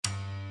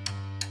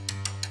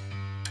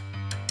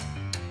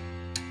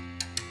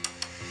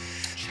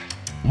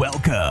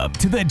Welcome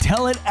to the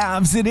Tell It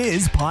Avs It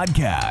Is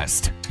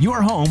podcast,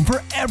 your home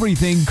for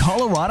everything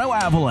Colorado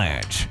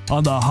Avalanche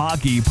on the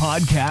Hockey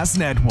Podcast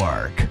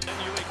Network.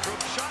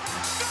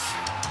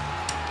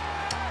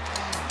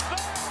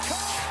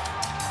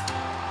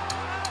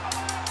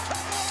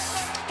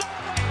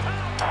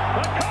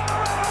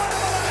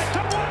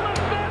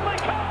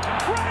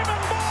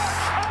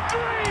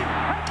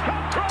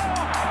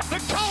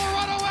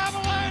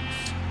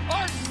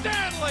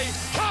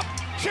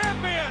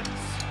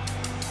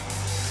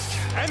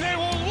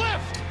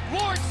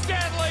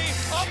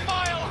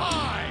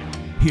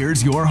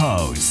 Here's your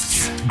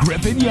hosts,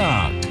 Griffin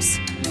Youngs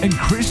and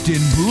Christian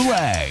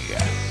Boulay.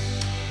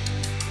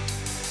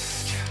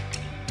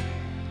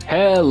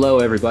 Hello,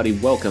 everybody.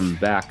 Welcome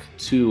back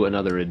to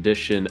another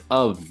edition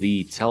of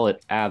the Tell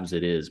It Avs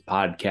It Is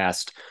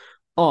podcast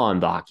on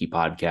the Hockey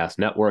Podcast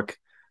Network.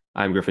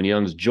 I'm Griffin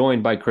Youngs,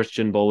 joined by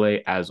Christian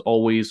Boulay, as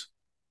always,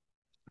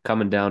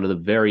 coming down to the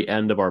very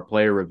end of our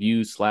player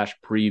review /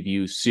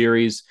 preview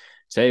series.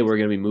 Today, we're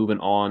going to be moving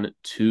on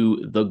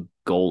to the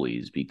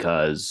goalies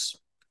because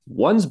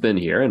one's been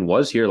here and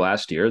was here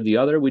last year. The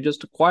other we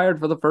just acquired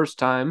for the first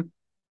time.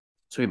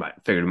 So we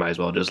figured we might as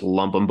well just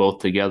lump them both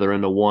together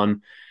into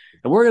one.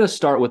 And we're going to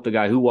start with the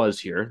guy who was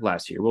here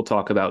last year. We'll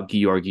talk about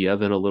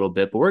Georgiev in a little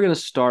bit, but we're going to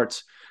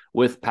start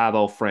with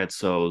Pavel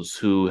Francouz,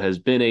 who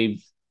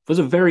was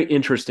a very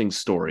interesting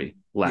story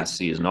last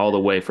season, all the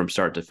way from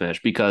start to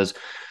finish, because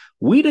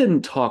we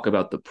didn't talk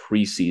about the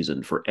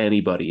preseason for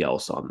anybody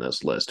else on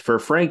this list. For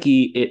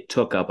Frankie, it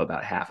took up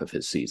about half of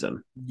his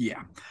season.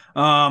 Yeah.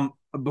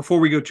 Before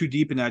we go too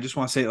deep in that, I just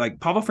want to say,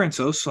 Pavel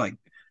Francouz,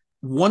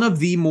 one of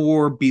the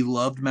more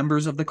beloved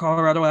members of the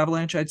Colorado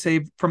Avalanche, I'd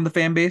say, from the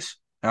fan base.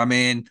 I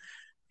mean,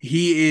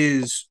 he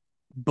is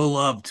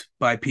beloved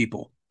by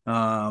people.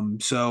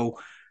 So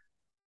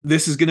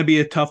this is going to be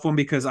a tough one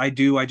because I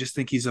just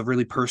think he's a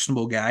really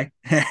personable guy.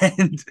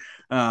 And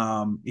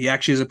he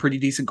actually is a pretty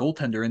decent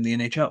goaltender in the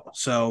NHL.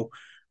 So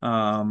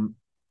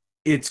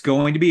it's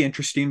going to be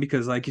interesting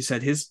because, like you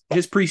said, his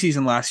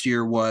preseason last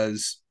year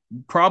was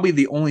probably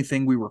the only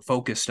thing we were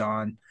focused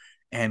on.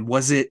 And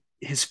was it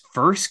his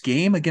first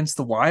game against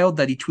the Wild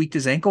that he tweaked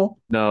his ankle?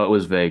 No, it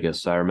was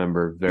Vegas. I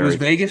remember It was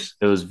Vegas?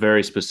 It was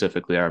very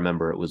specifically. I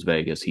remember it was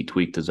Vegas. He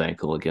tweaked his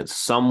ankle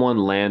against someone,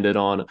 landed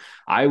on.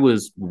 I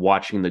was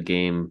watching the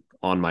game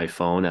on my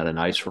phone at an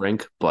ice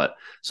rink,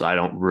 so I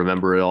don't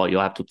remember it all.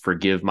 You'll have to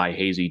forgive my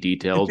hazy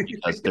details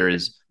because there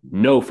is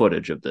no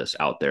footage of this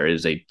out there. It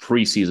is a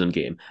preseason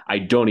game. I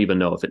don't even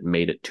know if it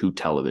made it to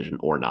television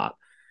or not.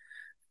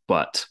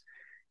 But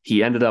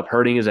he ended up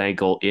hurting his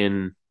ankle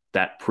in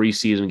that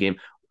preseason game.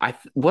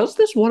 Was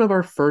this one of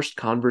our first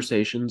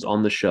conversations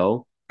on the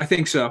show? I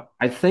think so.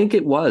 I think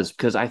it was,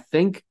 because I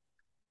think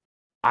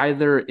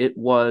either it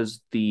was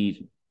the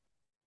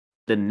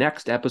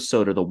next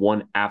episode or the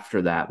one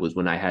after that was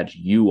when I had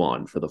you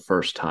on for the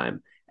first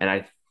time. And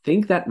I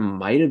think that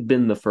might have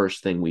been the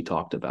first thing we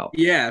talked about.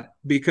 Yeah,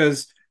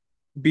 because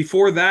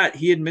before that,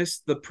 he had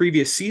missed the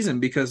previous season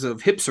because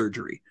of hip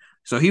surgery.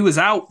 So he was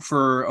out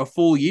for a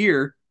full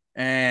year.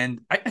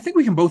 And I think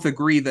we can both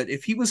agree that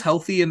if he was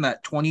healthy in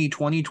that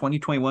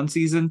 2020-2021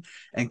 season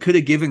and could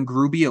have given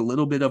Gruby a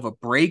little bit of a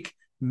break,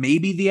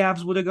 maybe the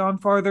Avs would have gone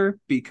farther,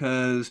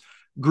 because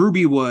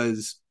Gruby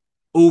was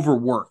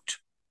overworked,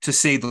 to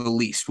say the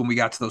least, when we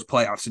got to those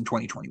playoffs in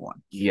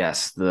 2021.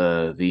 Yes,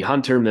 the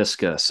Hunter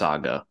Miska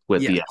saga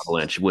with the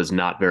Avalanche was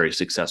not very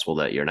successful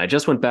that year. And I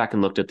just went back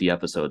and looked at the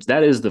episodes.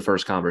 That is the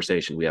first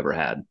conversation we ever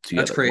had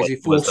together. That's crazy.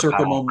 Full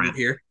circle moment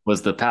here.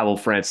 Was the Pavel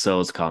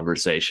Francouz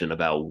conversation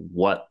about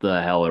what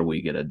the hell are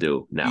we going to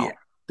do now? Yeah.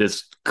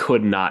 This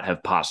could not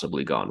have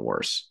possibly gone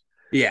worse.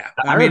 Yeah.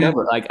 I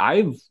remember,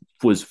 I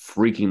was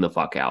freaking the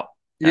fuck out.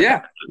 Yeah.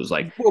 It was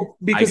like,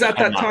 because at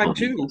that time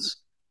too,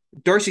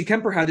 Darcy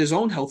Kemper had his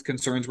own health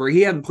concerns where he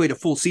hadn't played a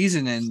full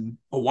season in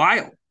a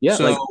while. Yeah,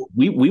 so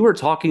we were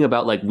talking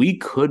about we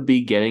could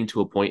be getting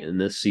to a point in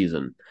this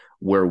season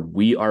where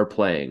we are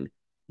playing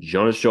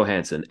Jonas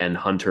Johansson and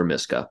Hunter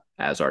Miska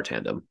as our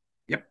tandem.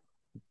 Yep.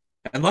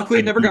 And luckily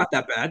it never got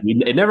that bad.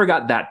 It never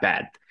got that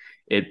bad.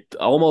 It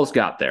almost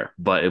got there,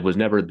 but it was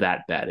never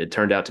that bad. It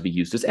turned out to be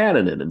Justus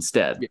Annunen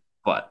instead. Yeah.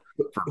 But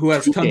who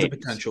has tons of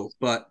potential.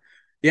 But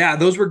yeah,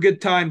 those were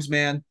good times,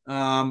 man.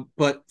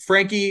 But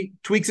Frankie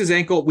tweaks his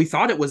ankle. We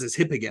thought it was his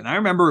hip again. I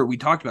remember we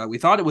talked about it. We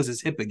thought it was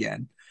his hip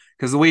again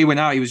because the way he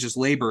went out, he was just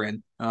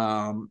laboring.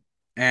 And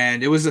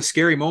it was a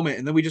scary moment.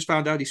 And then we just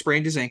found out he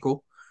sprained his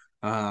ankle.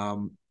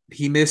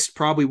 He missed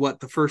probably,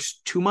 the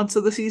first 2 months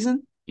of the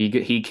season?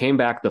 He came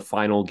back the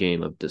final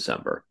game of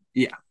December.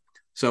 Yeah.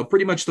 So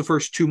pretty much the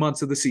first 2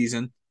 months of the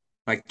season,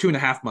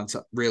 2.5 months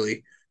up,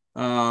 really.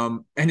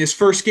 And his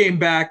first game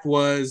back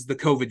was the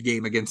COVID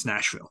game against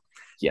Nashville.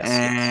 Yes.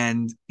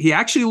 And he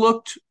actually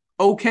looked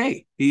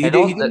okay.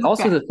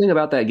 Also, the thing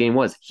about that game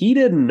was he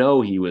didn't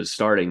know he was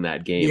starting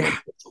that game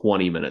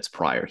 20 minutes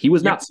prior. He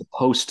was not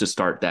supposed to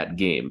start that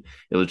game.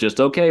 It was just,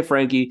 okay,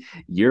 Frankie,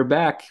 you're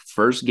back.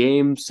 First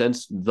game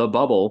since the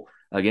bubble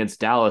against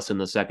Dallas in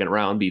the second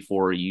round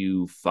before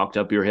you fucked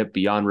up your hip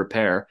beyond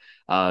repair.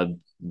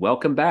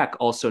 welcome back.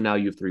 Also, now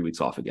you have 3 weeks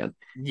off again.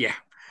 Yeah.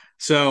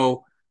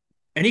 So,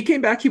 and he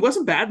came back. He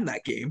wasn't bad in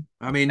that game.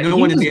 I mean, no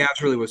He one in was, the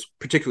Avs really was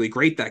particularly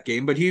great that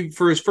game, but he,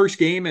 for his first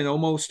game in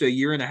almost a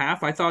year and a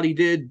half, I thought he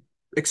did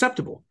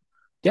acceptable.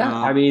 yeah,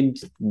 I Um, mean,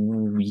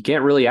 you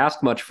can't really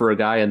ask much for a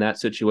guy in that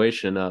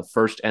situation.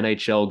 First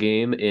NHL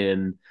game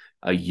in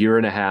a year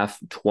and a half,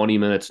 20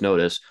 minutes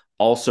notice.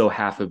 Also,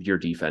 half of your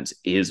defense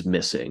is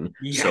missing.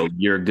 yeah. So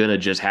you're going to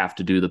just have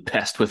to do the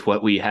best with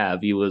what we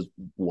have. He was,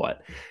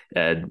 what,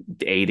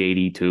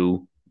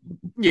 882,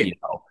 Yeah. you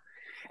know.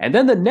 And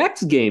then the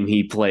next game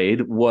he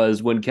played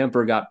was when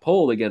Kemper got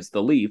pulled against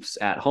the Leafs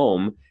at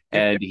home,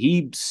 Yep. and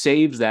he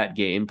saves that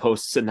game,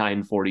 posts a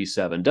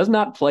 947. Does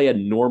not play a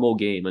normal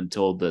game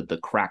until the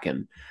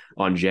Kraken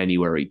on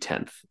January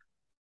 10th.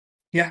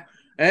 Yeah.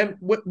 And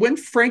when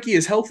Frankie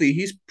is healthy,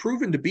 he's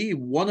proven to be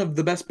one of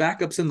the best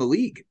backups in the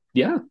league.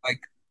 Yeah. Like,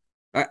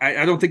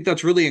 I don't think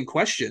that's really in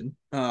question.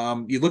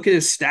 You look at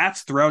his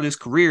stats throughout his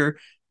career.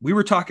 We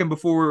were talking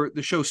before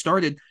the show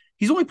started.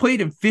 He's only played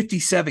in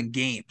 57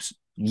 games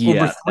over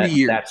Yeah, 3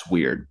 years. that's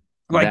weird.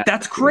 Like,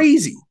 that's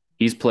crazy.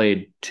 He's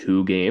played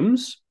 2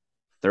 games,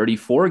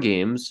 34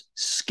 games,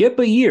 skip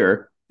a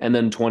year, and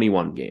then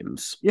 21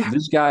 games. Yeah.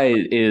 This guy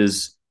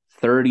is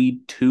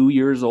 32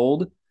 years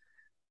old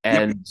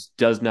and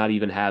does not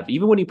even have,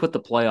 even when you put the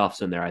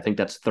playoffs in there, I think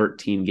that's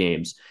 13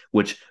 games,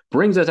 which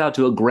brings us out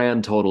to a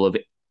grand total of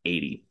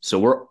 80. So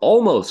we're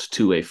almost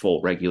to a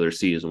full regular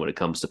season when it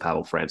comes to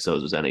Pavel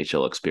Francouz's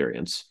NHL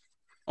experience.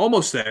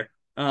 Almost there.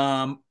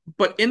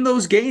 But in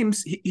those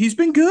games, he's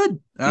been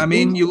good. I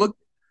mean, you look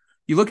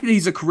at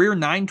he's a career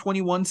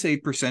 921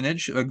 save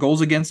percentage, a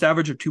goals against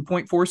average of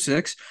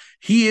 2.46.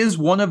 He is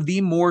one of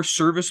the more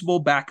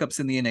serviceable backups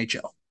in the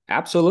NHL.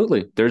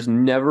 Absolutely. There's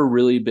never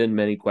really been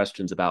many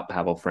questions about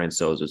Pavel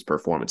Francouz's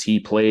performance. He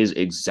plays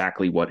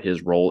exactly what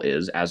his role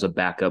is as a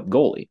backup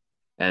goalie.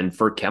 And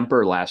for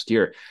Kemper last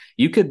year,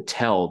 you could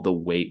tell the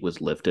weight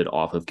was lifted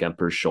off of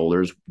Kemper's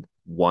shoulders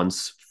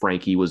once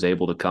Frankie was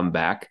able to come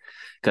back,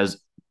 because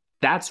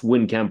that's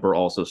when Kemper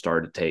also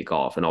started to take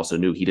off and also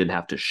knew he didn't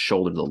have to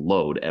shoulder the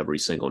load every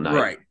single night,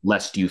 right,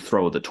 lest you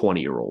throw the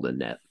 20-year-old in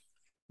net.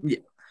 Yeah.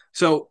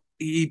 So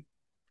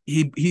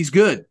he's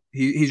good.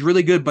 He's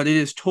really good, but it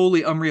is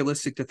totally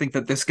unrealistic to think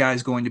that this guy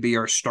is going to be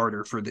our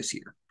starter for this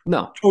year.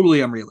 No.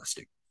 Totally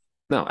unrealistic.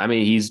 No, I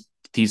mean, he's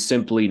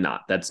simply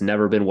not. That's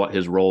never been what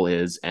his role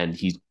is, and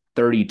he's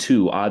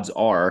 32. Odds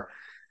are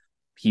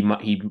he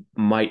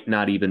might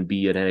not even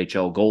be an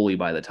NHL goalie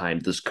by the time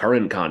this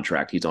current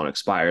contract he's on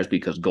expires,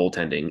 because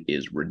goaltending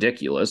is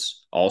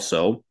ridiculous.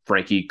 Also,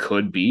 Frankie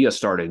could be a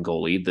starting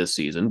goalie this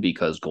season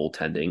because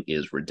goaltending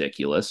is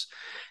ridiculous.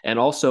 And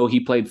also,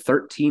 he played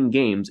 13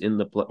 games in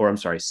the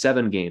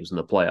 7 games in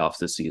the playoffs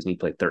this season. He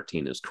played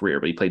 13 in his career,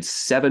 but he played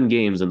 7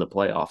 games in the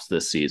playoffs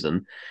this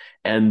season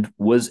and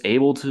was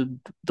able to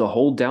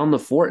hold down the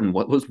fort in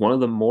what was one of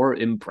the more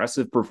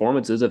impressive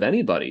performances of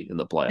anybody in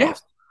the playoffs. Yeah.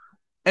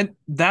 And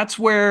that's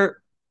where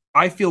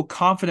I feel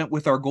confident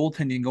with our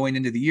goaltending going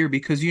into the year,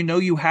 because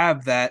you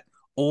have that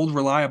old,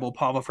 reliable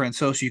Pavel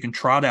Francouz you can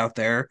trot out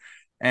there,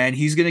 and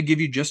he's going to give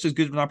you just as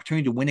good of an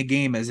opportunity to win a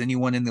game as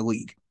anyone in the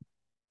league.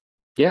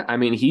 Yeah, I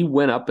mean, he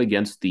went up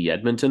against the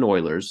Edmonton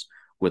Oilers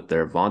with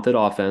their vaunted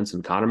offense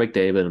and Connor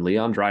McDavid and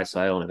Leon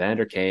Draisaitl and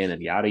Evander Kane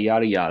and yada,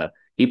 yada, yada.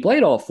 He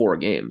played all 4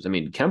 games. I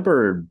mean,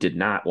 Kemper did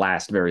not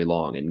last very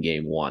long in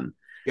game 1.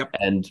 Yep.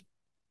 And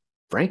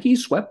Frankie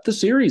swept the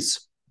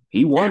series.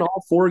 He won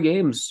all 4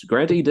 games.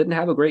 Granted, he didn't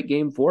have a great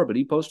game 4, but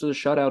he posted a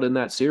shutout in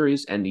that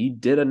series, and he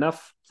did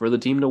enough for the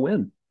team to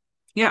win.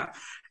 Yeah.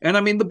 And I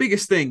mean, the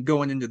biggest thing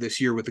going into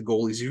this year with the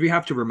goalies is we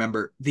have to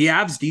remember the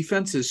Avs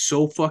defense is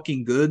so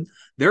fucking good.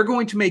 They're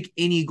going to make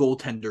any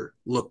goaltender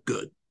look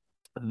good.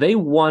 They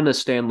won a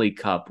Stanley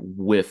Cup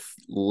with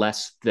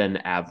less than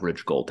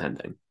average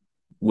goaltending.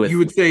 You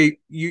would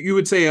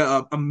say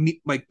a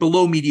like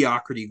below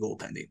mediocrity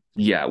goaltending.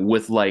 Yeah,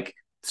 with like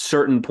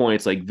certain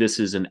points, like this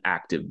is an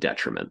active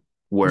detriment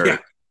where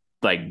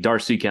like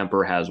Darcy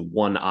Kemper has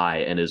one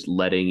eye and is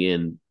letting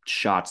in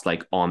shots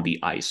like on the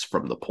ice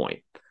from the point.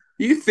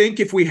 You think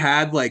if we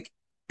had like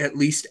at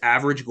least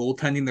average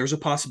goaltending, there's a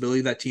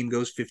possibility that team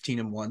goes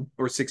 15-1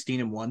 or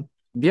 16-1?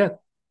 Yeah.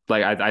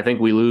 Like I think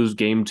we lose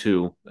game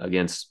 2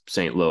 against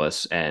St.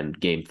 Louis and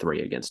game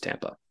 3 against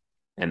Tampa.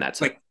 And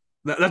that's like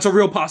that's a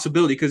real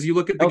possibility, because you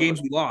look at the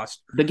games we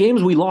lost. The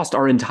games we lost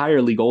are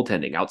entirely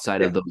goaltending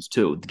outside of those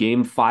 2.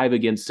 Game 5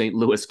 against St.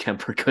 Louis,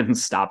 Kemper couldn't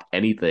stop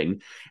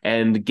anything.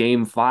 And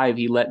game 5,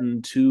 he let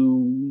in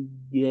 2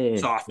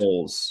 soft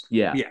goals.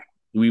 Yeah.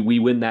 We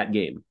win that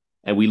game.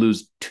 And we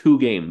lose 2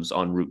 games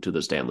en route to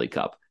the Stanley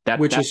Cup.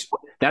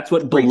 That's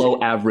what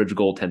below average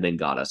goaltending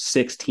got us.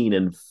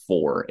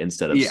 16-4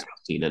 instead of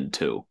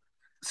 16-2.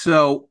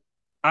 So,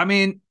 I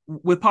mean,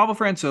 with Pavel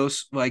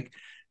Francouz, like,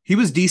 he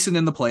was decent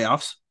in the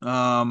playoffs.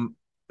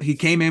 He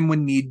came in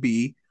when need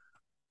be.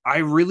 I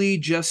really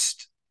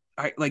just,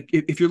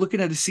 if you're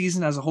looking at the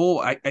season as a whole,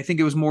 I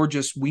think it was more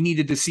just we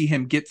needed to see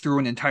him get through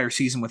an entire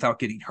season without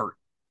getting hurt.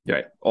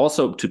 Right.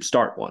 Also, to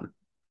start one.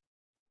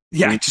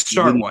 Yeah, to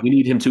start one. We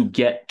need him to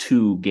get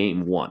to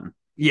game 1.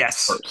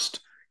 Yes. First.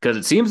 Because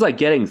it seems like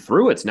getting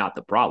through it's not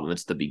the problem.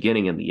 It's the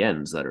beginning and the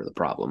ends that are the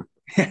problem.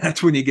 Yeah,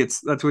 that's when he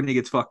gets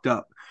fucked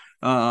up.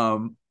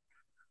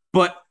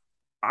 But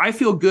I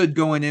feel good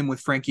going in with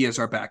Frankie as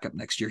our backup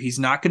next year. He's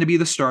not going to be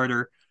the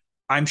starter.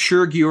 I'm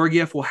sure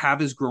Georgiev will have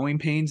his growing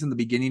pains in the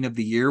beginning of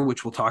the year,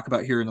 which we'll talk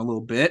about here in a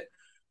little bit.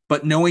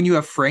 But knowing you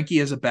have Frankie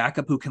as a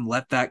backup who can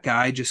let that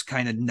guy just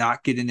kind of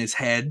not get in his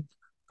head,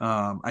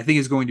 I think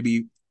is going to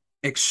be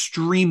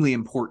extremely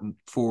important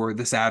for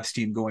this Avs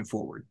team going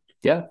forward.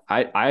 Yeah,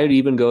 I'd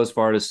even go as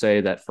far to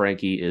say that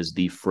Frankie is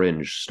the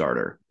fringe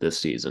starter this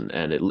season.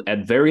 And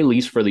at very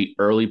least for the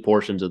early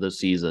portions of the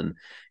season,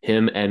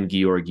 him and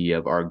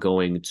Georgiev are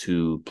going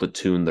to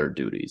platoon their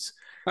duties.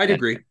 I'd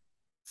agree.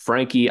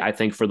 Frankie, I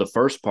think for the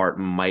first part,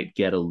 might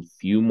get a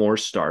few more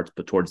starts,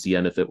 but towards the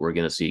end of it, we're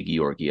going to see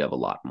Georgiev a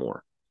lot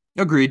more.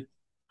 Agreed.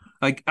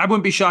 Like, I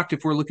wouldn't be shocked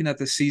if we're looking at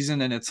this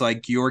season and it's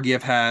like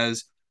Georgiev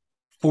has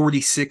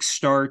 46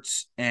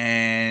 starts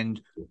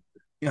and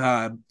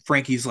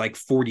Frankie's like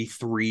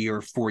 43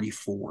 or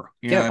 44.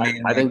 You know what I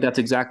mean? I think that's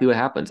exactly what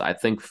happens. I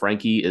think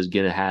Frankie is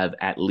going to have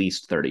at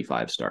least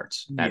 35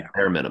 starts at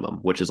bare minimum,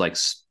 which is like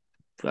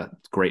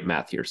great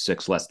math here,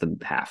 6 less than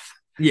half.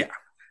 Yeah.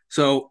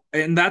 So,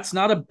 and that's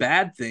not a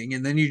bad thing.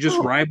 And then you just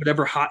ride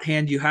whatever hot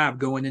hand you have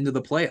going into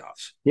the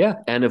playoffs. Yeah.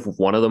 And if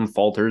one of them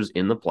falters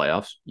in the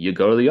playoffs, you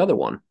go to the other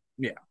one.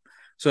 Yeah.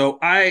 So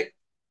I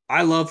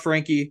love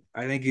Frankie.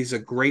 I think he's a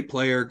great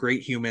player,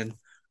 great human.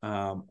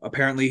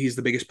 Apparently he's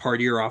the biggest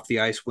partier off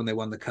the ice when they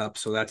won the cup,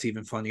 so that's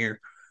even funnier.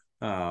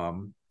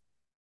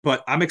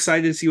 But I'm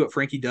excited to see what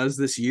Frankie does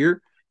this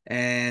year.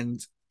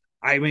 And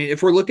I mean,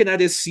 if we're looking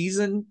at his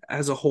season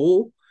as a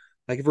whole,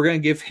 like if we're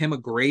going to give him a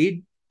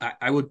grade,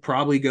 I would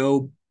probably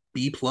go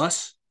B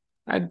plus.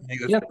 I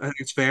think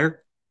it's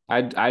fair.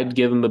 I'd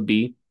give him a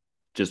B,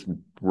 just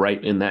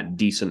right in that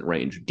decent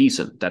range.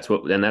 Decent. That's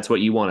what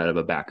you want out of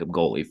a backup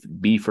goalie.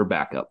 B for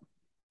backup.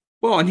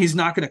 Well, and he's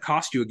not going to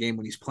cost you a game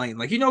when he's playing.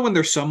 Like, when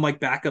there's some like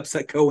backups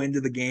that go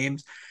into the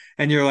games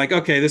and you're like,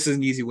 okay, this is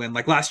an easy win.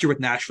 Like last year with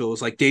Nashville, it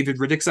was like David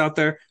Riddick's out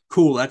there.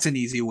 Cool. That's an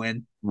easy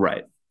win.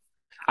 Right.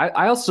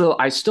 I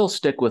still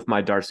stick with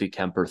my Darcy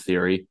Kemper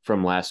theory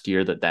from last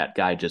year that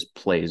guy just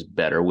plays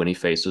better when he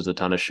faces a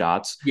ton of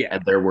shots. Yeah.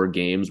 And there were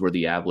games where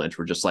the Avalanche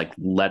were just like,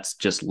 let's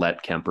just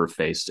let Kemper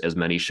face as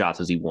many shots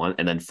as he wants.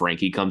 And then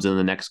Frankie comes in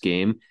the next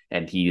game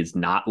and he is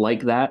not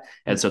like that.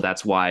 And so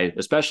that's why,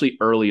 especially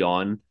early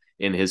on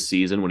in his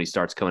season, when he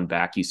starts coming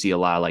back, you see a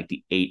lot of like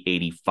the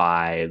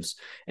 885s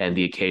and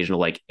the occasional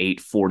like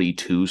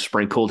 842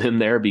 sprinkled in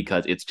there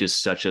because it's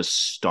just such a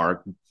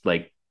stark,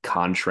 like,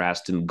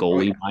 contrast and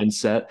goalie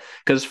mindset,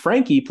 because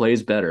Frankie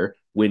plays better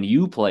when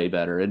you play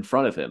better in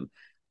front of him.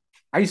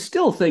 I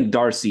still think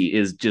Darcy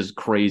is just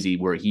crazy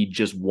where he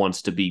just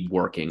wants to be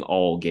working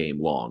all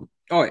game long.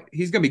 Oh,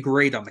 he's going to be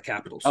great on the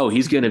Capitals. Oh,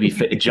 he's going to be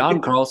fit.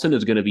 John Carlson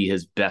is going to be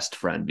his best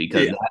friend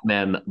because that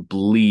man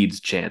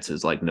bleeds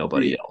chances like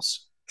nobody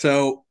else.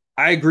 So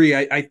I agree.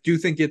 I do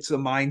think it's a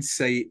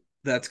mindset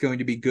that's going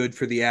to be good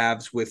for the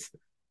Avs with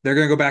they're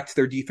going to go back to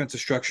their defensive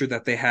structure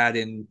that they had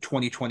in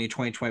 2020,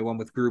 2021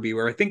 with Groovy,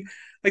 where I think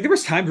like there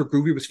was times where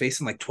Groovy was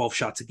facing like 12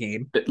 shots a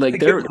game. Like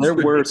there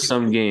were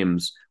some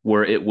games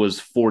where it was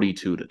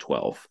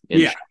 42-12 in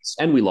shots,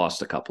 and we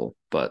lost a couple,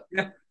 but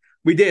yeah,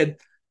 we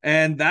did.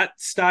 And that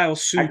style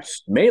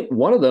suits.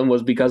 One of them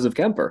was because of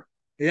Kemper.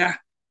 Yeah.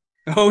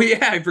 Oh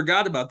yeah, I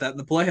forgot about that in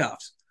the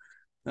playoffs.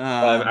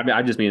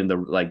 I just mean the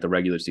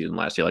regular season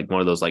last year, like one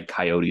of those like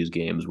Coyotes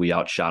games, we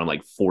outshot them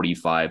like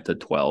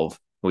 45-12.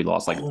 We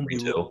lost like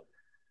 3-2.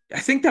 I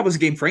think that was a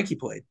game Frankie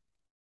played.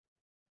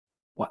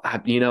 Well,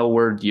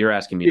 you're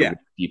asking me to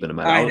deep into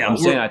my. I'm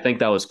saying I think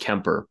that was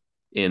Kemper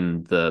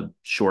in the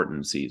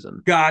shortened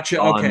season.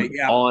 Gotcha. Okay.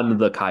 Yeah. On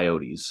the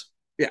Coyotes.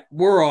 Yeah,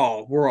 we're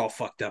all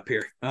fucked up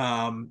here.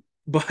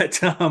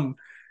 But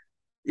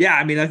yeah,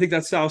 I mean, I think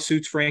that style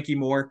suits Frankie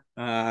more.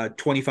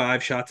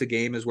 25 shots a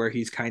game is where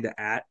he's kind of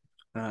at.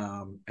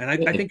 And I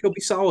think he'll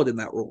be solid in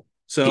that role.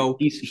 So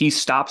he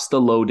stops the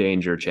low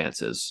danger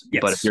chances,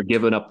 but if you're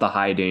giving up the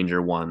high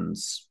danger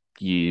ones,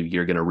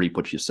 you're going to reap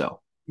what you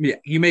sow. Yeah,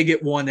 you may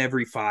get one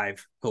every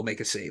 5. He'll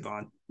make a save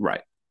on.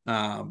 Right.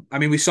 I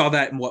mean, we saw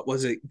that in what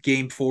was it,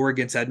 Game 4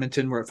 against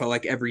Edmonton, where it felt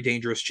like every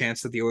dangerous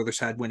chance that the Oilers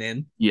had went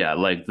in. Yeah,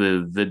 like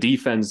the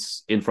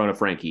defense in front of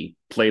Frankie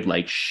played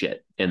like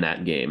shit in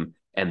that game,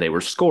 and they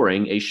were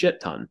scoring a shit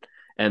ton.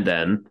 And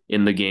then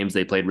in the games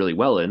they played really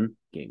well in,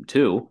 Game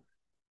 2,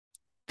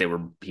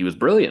 he was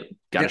brilliant.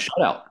 Got a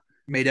shutout.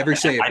 Made every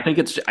save. I think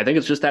it's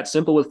just that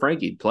simple with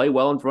Frankie. Play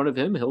well in front of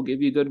him, he'll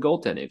give you good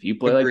goaltending. If you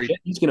play like shit,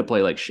 he's going to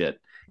play like shit.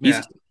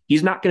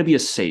 He's not going to be a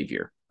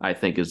savior, I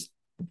think is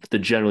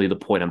generally the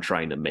point I'm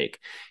trying to make.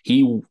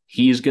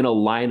 He's going to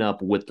line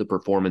up with the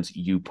performance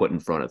you put in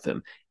front of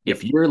him.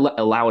 If you're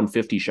allowing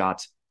 50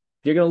 shots,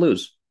 you're going to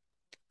lose.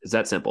 It's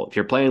that simple. If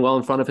you're playing well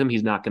in front of him,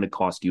 he's not going to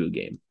cost you a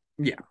game.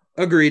 Yeah,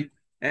 agreed.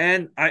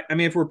 And I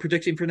mean, if we're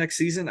predicting for next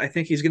season, I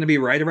think he's going to be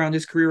right around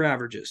his career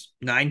averages,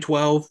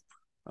 9-12.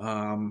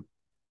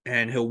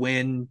 And he'll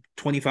win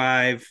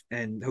 25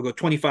 and he'll go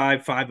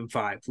 25,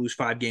 5-5, lose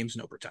 5 games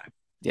in overtime.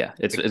 Yeah,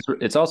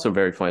 it's also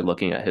very funny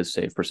looking at his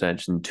save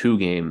percentage in 2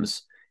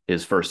 games.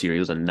 His first year, he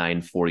was a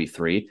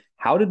 943.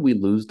 How did we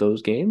lose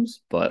those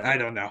games? But I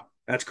don't know.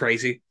 That's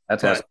crazy.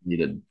 that's But asking me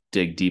to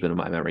dig deep into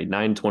my memory.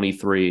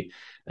 923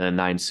 and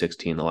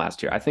 916 the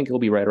last year. I think it'll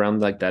be right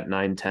around like that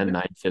 910,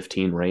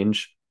 915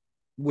 range.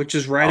 which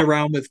is right Oh,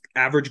 around with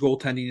average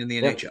goaltending in the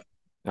yeah. NHL.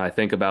 I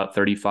think about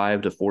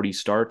 35 to 40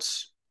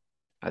 starts.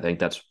 I think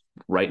that's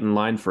right in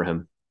line for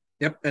him.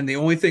 Yep. And the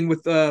only thing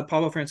with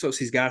Pablo Francois,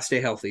 he's got to stay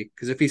healthy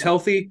because if he's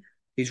healthy,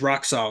 he's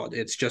rock solid.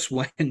 It's just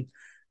when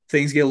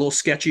things get a little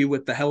sketchy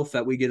with the health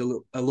that we get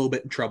a little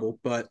bit in trouble.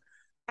 But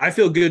I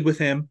feel good with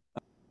him.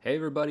 Hey,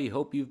 everybody,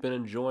 hope you've been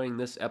enjoying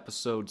this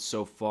episode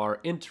so far.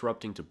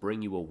 Interrupting to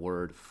bring you a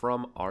word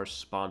from our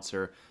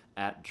sponsor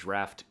at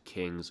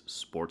DraftKings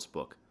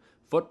Sportsbook.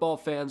 Football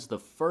fans, the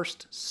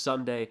first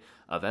Sunday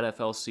of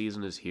NFL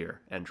season is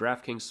here, and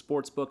DraftKings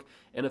Sportsbook,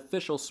 an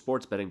official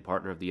sports betting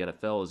partner of the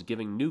NFL, is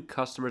giving new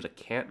customers a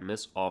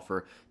can't-miss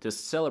offer to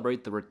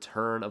celebrate the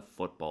return of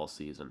football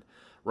season.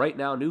 Right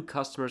now, new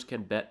customers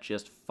can bet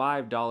just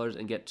 $5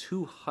 and get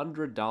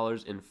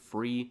 $200 in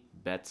free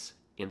bets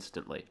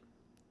instantly.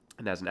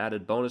 And as an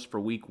added bonus for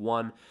week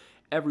 1,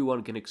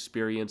 everyone can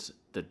experience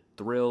the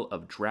thrill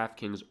of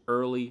DraftKings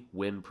early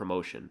win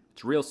promotion.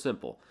 It's real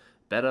simple.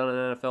 Bet on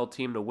an NFL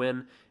team to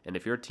win, and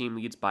if your team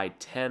leads by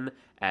 10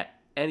 at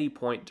any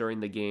point during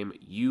the game,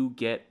 you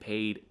get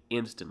paid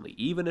instantly.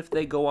 Even if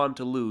they go on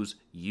to lose,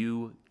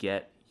 you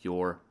get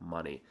your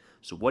money.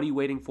 So what are you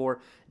waiting for?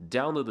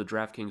 Download the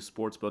DraftKings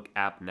Sportsbook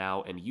app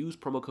now and use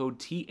promo code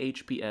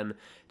THPN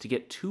to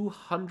get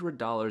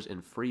 $200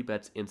 in free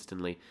bets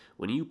instantly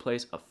when you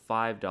place a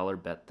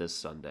 $5 bet this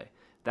Sunday.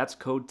 That's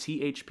code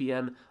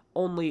THPN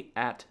only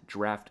at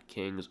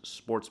DraftKings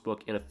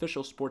Sportsbook, an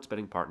official sports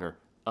betting partner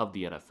of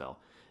the NFL.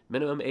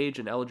 Minimum age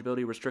and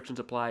eligibility restrictions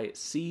apply.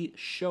 See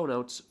show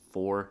notes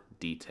for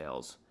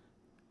details.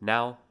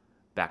 Now,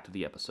 back to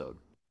the episode.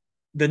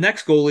 The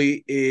next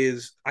goalie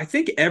is, I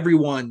think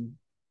everyone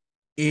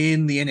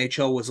in the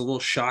NHL was a little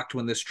shocked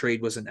when this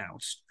trade was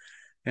announced.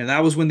 And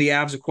that was when the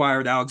Avs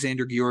acquired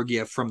Alexander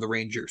Georgiev from the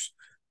Rangers.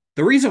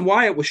 The reason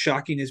why it was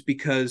shocking is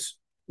because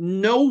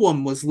no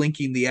one was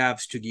linking the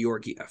Avs to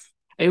Georgiev.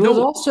 It No was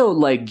one. also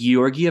like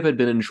Georgiev had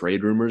been in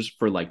trade rumors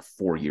for like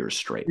 4 years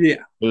straight. Yeah.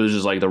 It was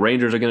just like the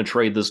Rangers are going to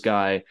trade this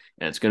guy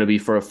and it's going to be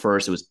for a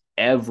first. It was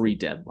every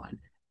deadline,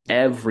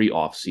 every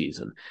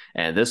offseason.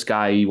 And this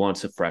guy, he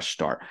wants a fresh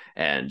start.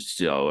 And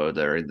so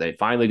they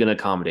finally going to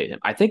accommodate him.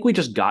 I think we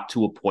just got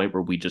to a point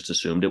where we just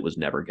assumed it was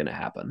never going to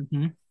happen.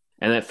 Mm-hmm.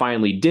 And it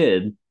finally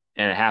did.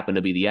 And it happened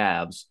to be the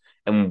Avs.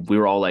 And we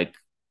were all like,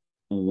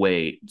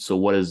 wait, so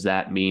what does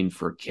that mean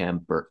for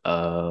Kemper?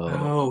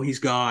 Oh, he's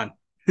gone.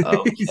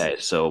 Okay.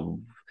 So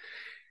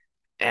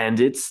and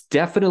it's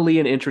definitely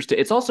an interesting.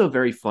 It's also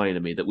very funny to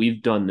me that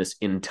we've done this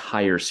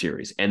entire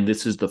series, and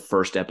this is the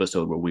first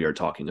episode where we are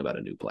talking about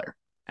a new player.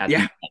 At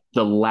Yeah.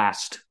 the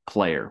last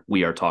player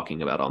we are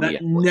talking about on That the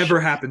never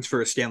happens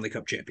for a Stanley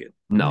Cup champion.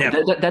 No,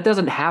 Never. that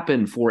doesn't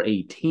happen for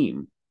a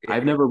team. Yeah.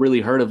 I've never really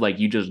heard of like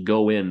you just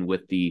go in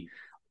with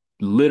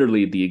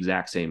literally the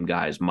exact same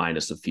guys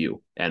minus a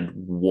few and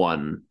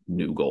one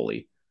new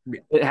goalie.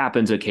 Yeah. It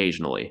happens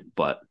occasionally,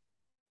 but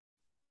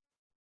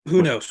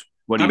Who knows?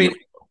 what do you mean?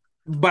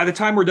 By the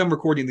time we're done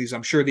recording these,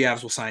 I'm sure the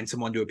Avs will sign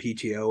someone to a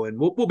PTO, and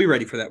we'll be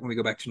ready for that when we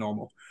go back to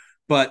normal.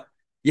 But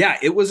yeah,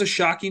 it was a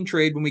shocking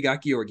trade when we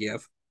got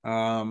Georgiev.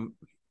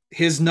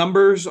 His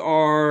numbers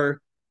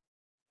are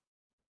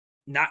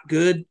not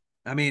good.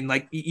 I mean,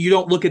 like you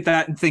don't look at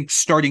that and think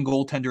starting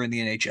goaltender in the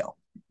NHL.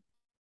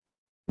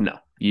 No,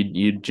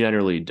 you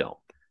generally don't.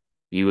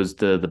 He was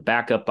the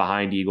backup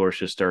behind Igor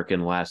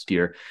Shesterkin last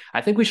year.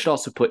 I think we should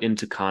also put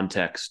into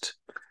context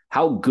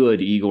how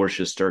good Igor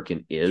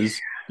Shesterkin is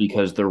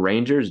because the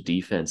Rangers'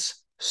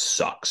 defense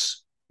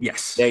sucks.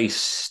 Yes. They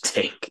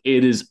stink.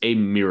 It is a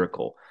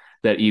miracle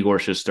that Igor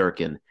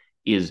Shesterkin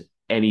is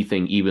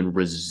anything even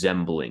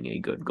resembling a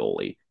good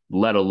goalie,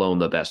 let alone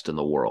the best in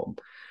the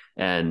world.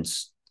 And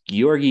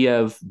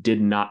Georgiev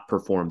did not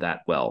perform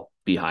that well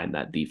behind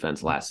that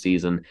defense last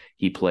season.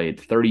 He played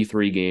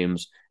 33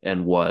 games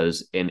and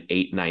was an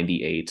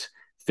 898,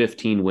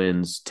 15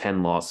 wins,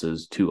 10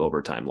 losses, 2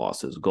 overtime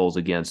losses. Goals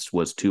against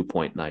was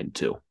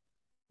 2.92.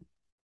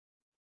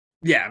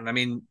 Yeah, I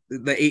mean,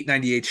 the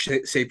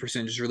 898 save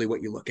percentage is really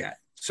what you look at.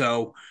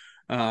 So,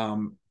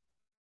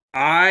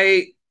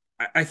 I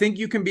think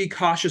you can be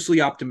cautiously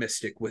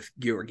optimistic with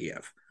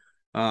Georgiev.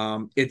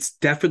 It's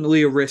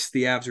definitely a risk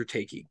the Avs are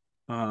taking.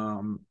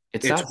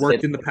 It's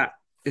worked in the past.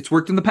 It's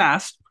worked in the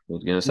past. I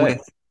was gonna say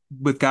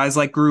with guys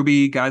like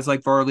Gruby, guys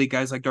like Varley,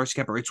 guys like Darcy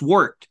Kemper. It's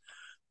worked,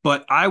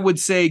 but I would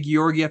say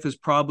Georgiev is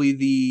probably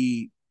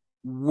the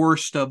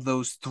worst of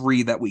those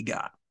three that we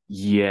got.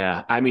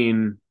 Yeah, I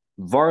mean,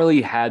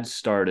 Varley had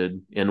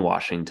started in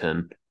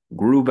Washington.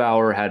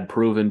 Grubauer had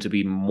proven to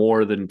be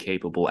more than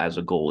capable as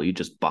a goalie,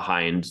 just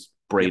behind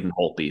Braden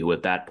Holtby, who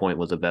at that point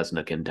was a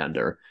Vezina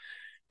contender.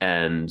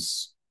 And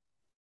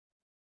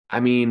I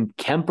mean,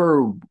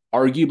 Kemper,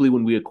 arguably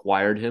when we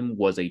acquired him,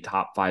 was a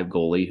top 5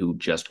 goalie who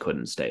just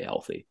couldn't stay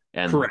healthy.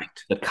 And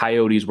Correct. the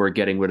Coyotes were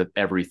getting rid of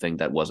everything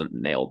that wasn't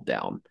nailed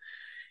down.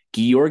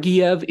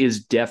 Georgiev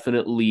is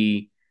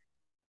definitely,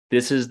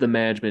 this is the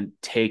management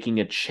taking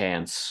a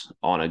chance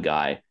on a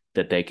guy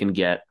that they can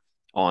get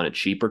on a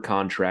cheaper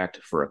contract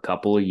for a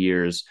couple of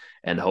years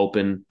and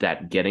hoping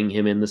that getting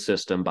him in the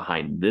system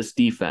behind this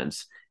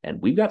defense,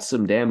 and we've got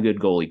some damn good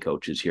goalie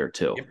coaches here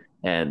too, Yep.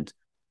 and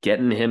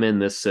getting him in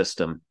this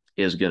system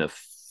is going to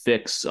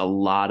fix a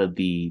lot of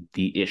the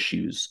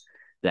issues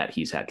that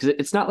he's had. Because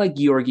it's not like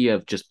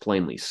Georgiev just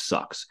plainly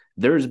sucks.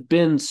 There's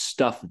been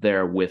stuff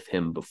there with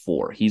him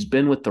before. He's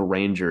been with the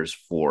Rangers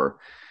for,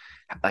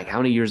 like,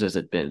 how many years has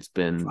it been? It's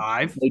been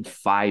 5. like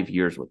 5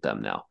 years with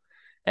them now.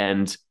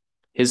 And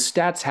his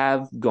stats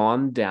have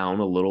gone down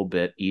a little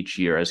bit each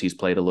year as he's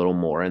played a little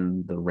more,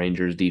 and the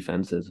Rangers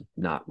defense has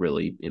not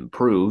really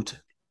improved.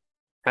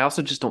 I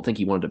also just don't think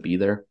he wanted to be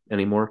there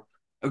anymore.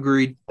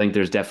 Agreed. I think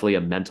there's definitely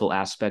a mental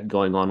aspect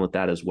going on with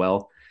that as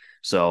well.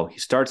 So he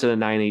starts at a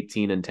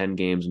 918 in 10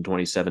 games in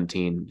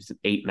 2017. He's at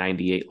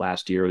 898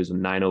 last year. He was a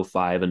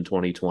 905 in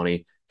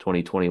 2020,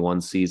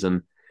 2021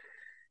 season.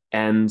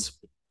 And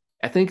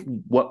I think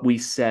what we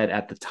said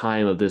at the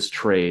time of this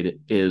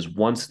trade is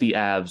once the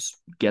Avs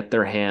get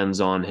their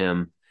hands on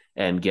him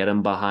and get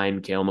him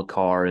behind Cale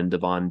Makar and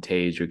Devon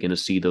Toews, you're going to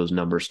see those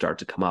numbers start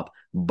to come up.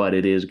 But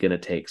it is going to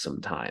take some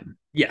time.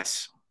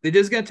 Yes, it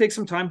is going to take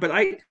some time, but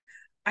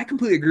I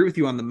completely agree with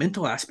you on the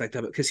mental aspect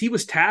of it because he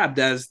was tabbed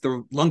as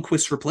the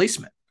Lundqvist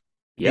replacement.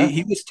 Yeah.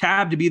 He was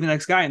tabbed to be the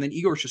next guy, and then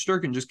Igor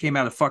Shesterkin just came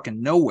out of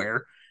fucking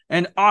nowhere.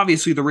 And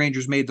obviously the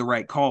Rangers made the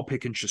right call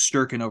picking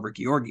Shesterkin over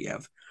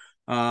Georgiev.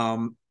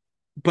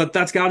 But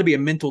that's got to be a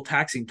mental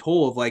taxing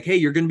toll of like, hey,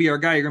 you're going to be our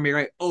guy. You're going to be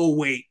right. Oh,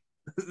 wait,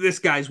 this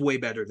guy's way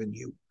better than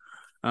you.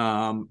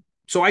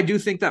 So I do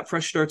think that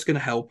fresh start's going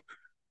to help.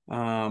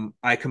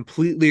 I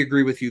completely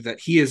agree with you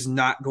that he is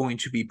not going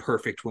to be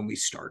perfect when we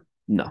start.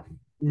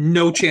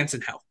 No chance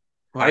in hell.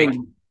 Like, I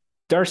mean,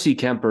 Darcy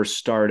Kemper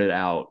started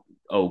out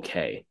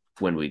okay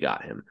when we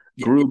got him.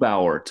 Yeah.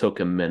 Grubauer took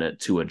a minute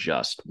to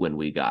adjust when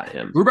we got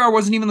him. Grubauer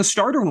wasn't even the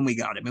starter when we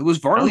got him. It was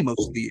Varley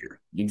most of the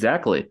year.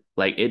 Exactly.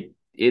 Like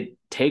it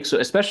takes,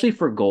 especially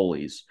for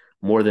goalies,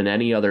 more than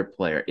any other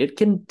player, it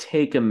can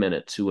take a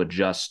minute to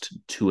adjust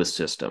to a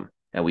system.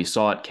 And we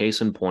saw it case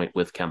in point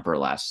with Kemper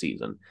last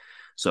season.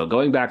 So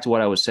going back to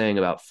what I was saying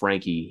about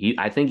Frankie,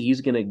 I think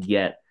he's going to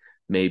get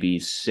maybe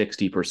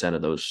 60%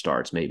 of those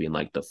starts, maybe in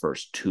like the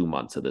first 2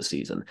 months of the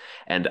season.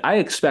 And I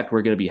expect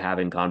we're going to be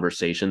having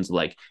conversations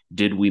like,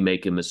 did we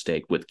make a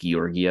mistake with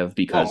Georgiev?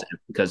 Because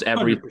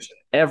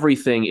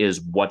everything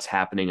is what's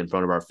happening in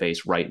front of our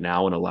face right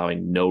now and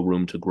allowing no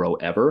room to grow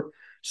ever.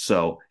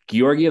 So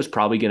Georgiev's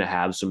probably going to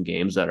have some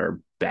games that are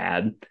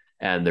bad.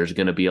 And there's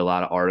going to be a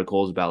lot of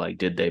articles about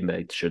like,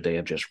 should they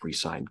have just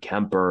re-signed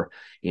Kemper?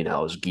 You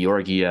know, is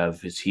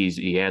Georgiev,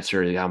 he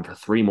answered him for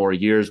 3 more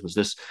years?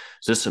 Is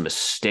this a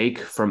mistake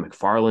from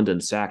McFarland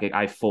and Sakic?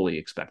 I fully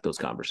expect those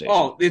conversations.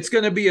 Oh, it's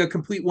going to be a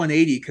complete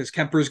 180 because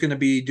Kemper's going to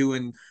be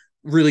doing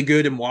really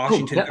good in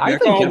Washington.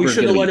 We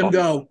should have let him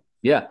go.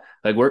 Yeah.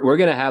 Like we're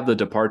going to have the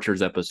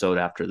departures episode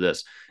after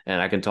this, and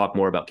I can talk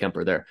more about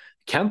Kemper there.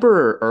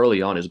 Kemper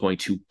early on is going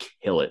to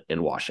kill it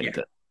in Washington.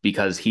 Yeah.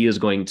 Because he is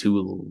going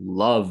to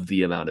love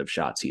the amount of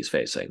shots he's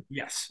facing.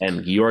 Yes.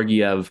 And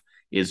Georgiev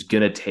is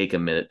going to take a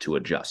minute to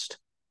adjust.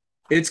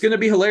 It's going to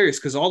be hilarious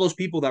because all those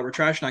people that were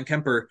trashing on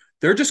Kemper,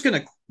 they're just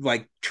going to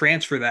like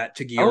transfer that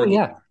to Georgiev. Oh,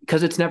 yeah.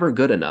 Because it's never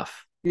good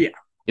enough. Yeah.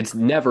 It's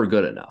never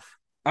good enough.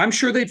 I'm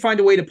sure they'd find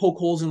a way to poke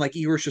holes in like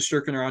Igor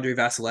Shesterkin or Andrei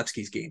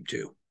Vasilevsky's game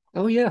too.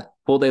 Oh, yeah.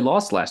 Well, they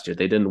lost last year.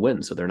 They didn't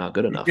win, so they're not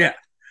good enough. Yeah.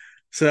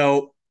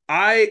 So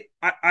I'm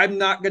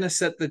not going to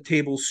set the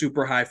table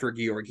super high for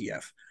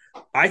Georgiev.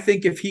 I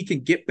think if he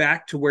can get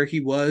back to where he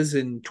was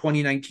in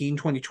 2019,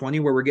 2020,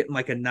 where we're getting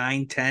like a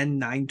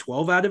 9-10,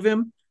 9-12 out of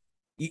him,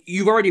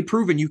 you've already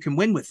proven you can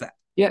win with that.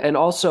 Yeah, and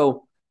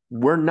also,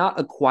 we're not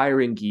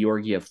acquiring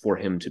Georgiev for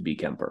him to be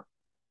Kemper.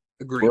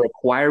 Agreed. We're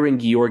acquiring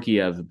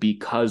Georgiev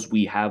because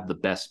we have the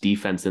best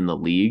defense in the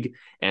league,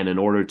 and in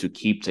order to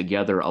keep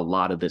together a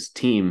lot of this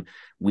team,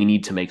 we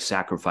need to make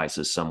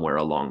sacrifices somewhere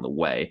along the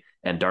way.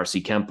 And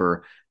Darcy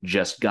Kemper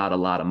just got a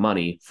lot of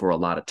money for a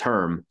lot of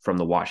term from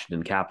the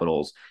Washington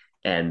Capitals.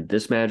 And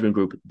this management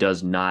group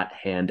does not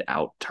hand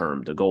out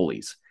term to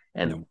goalies.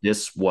 And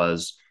It's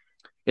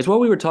what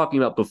we were talking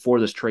about before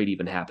this trade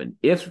even happened.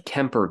 If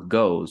Kemper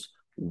goes,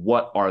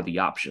 what are the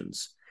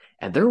options?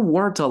 And there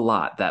weren't a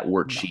lot that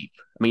were cheap.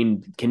 I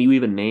mean, can you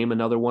even name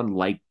another one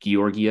like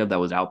Georgiev that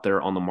was out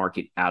there on the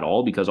market at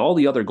all? Because all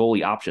the other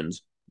goalie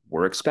options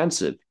were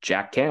expensive.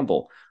 Jack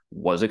Campbell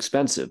was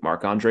expensive.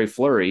 Marc-Andre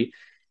Fleury,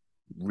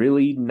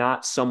 really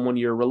not someone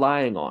you're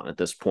relying on at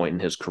this point in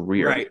his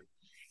career. Right.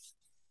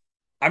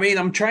 I mean,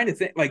 I'm trying to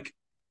think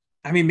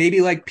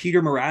maybe like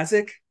Peter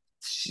Mrazek.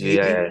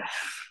 Yeah.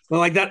 But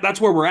like that's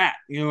where we're at.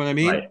 You know what I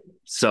mean? Right.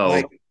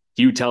 So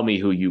you tell me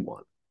who you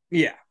want.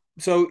 Yeah.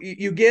 So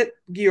you get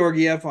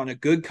Georgiev on a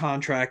good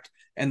contract.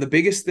 And the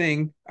biggest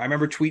thing, I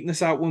remember tweeting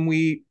this out when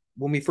we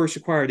first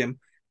acquired him,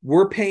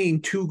 we're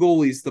paying 2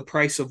 goalies the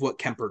price of what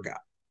Kemper got.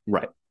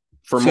 Right.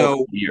 for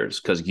multiple So, years,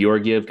 because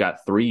Georgiev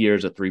got 3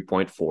 years at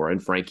 3.4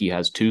 and Frankie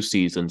has 2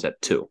 seasons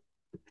at 2.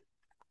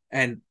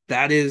 and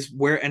that is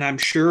where, and I'm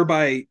sure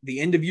by the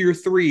end of year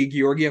 3,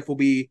 Georgiev will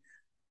be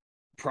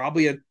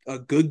probably a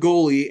good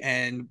goalie,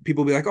 and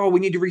people will be like, oh, we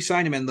need to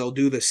re-sign him, and they'll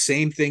do the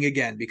same thing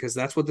again, because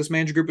that's what this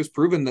manager group has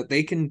proven, that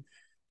they can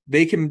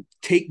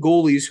take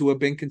goalies who have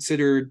been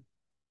considered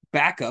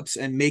backups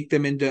and make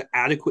them into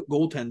adequate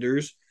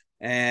goaltenders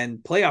and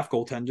playoff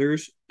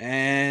goaltenders,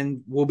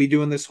 and we'll be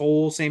doing this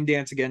whole same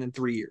dance again in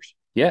 3 years.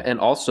 Yeah, and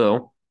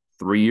also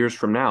 3 years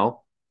from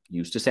now,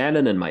 Justus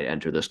Annunen might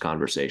enter this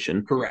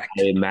conversation. Correct.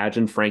 I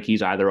imagine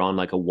Frankie's either on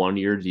like a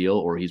 1-year deal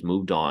or he's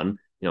moved on.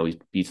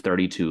 He's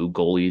 32.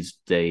 Goalies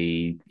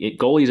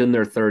in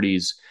their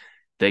 30s,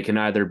 they can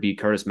either be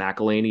Curtis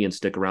McElhinney and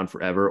stick around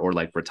forever or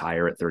like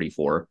retire at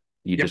 34.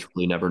 You Yep. just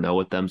really never know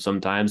with them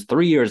sometimes.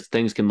 3 years,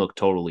 things can look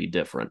totally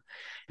different.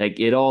 Like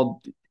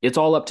it's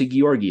all up to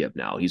Georgiev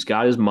now. He's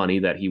got his money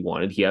that he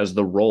wanted. He has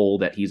the role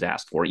that he's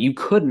asked for. You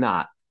could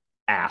not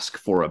ask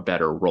for a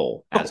better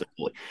role as a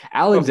goalie.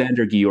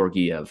 Alexander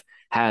Georgiev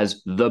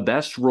has the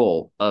best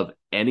role of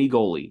any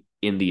goalie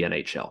in the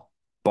NHL.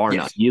 Bar none.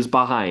 Yes. He is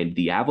behind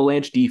the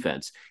Avalanche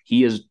defense.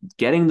 He is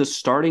getting the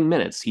starting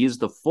minutes. He has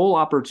the full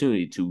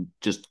opportunity to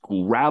just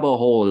grab a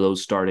hold of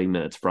those starting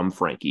minutes from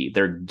Frankie.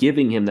 They're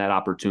giving him that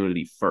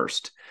opportunity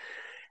first.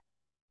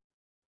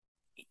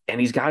 And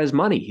he's got his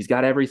money. He's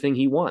got everything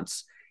he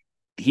wants.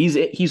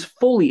 He's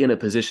fully in a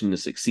position to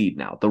succeed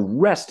now. The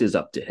rest is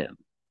up to him.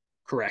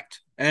 Correct.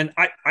 And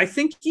I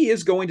think he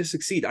is going to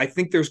succeed. I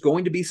think there's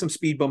going to be some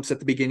speed bumps at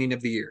the beginning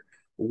of the year.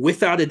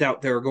 Without a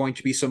doubt, there are going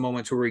to be some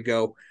moments where we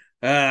go,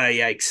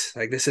 yikes,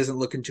 like this isn't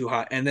looking too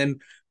hot. And then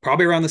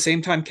probably around the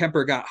same time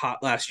Kemper got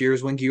hot last year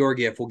is when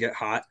Georgiev will get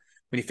hot,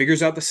 when he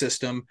figures out the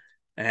system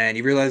and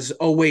he realizes,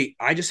 oh, wait,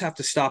 I just have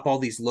to stop all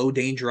these low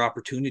danger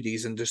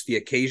opportunities and just the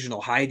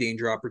occasional high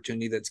danger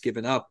opportunity that's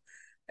given up.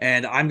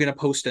 And I'm going to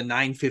post a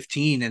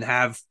 915 and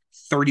have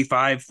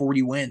 35,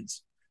 40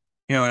 wins.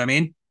 You know what I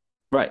mean?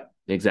 Right.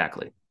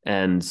 Exactly.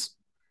 And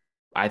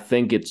I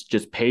think it's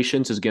just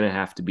patience is going to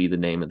have to be the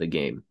name of the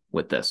game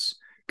with this,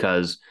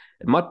 because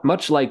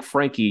much like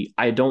Frankie,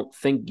 I don't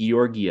think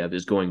Georgiev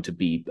is going to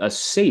be a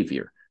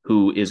savior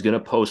who is going to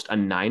post a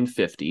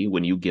 950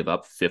 when you give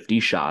up 50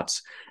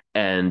 shots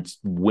and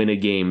win a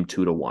game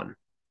 2-1.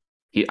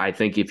 I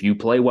think if you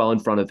play well in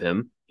front of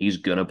him, he's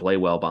going to play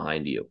well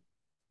behind you.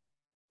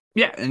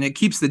 Yeah, and it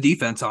keeps the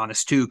defense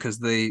honest too, because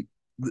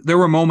there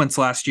were moments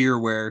last year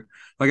where,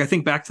 like, I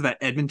think back to that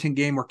Edmonton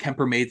game where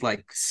Kemper made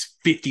like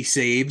 50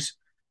 saves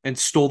and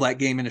stole that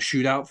game in a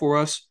shootout for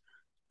us.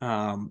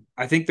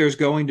 I think there's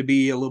going to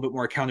be a little bit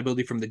more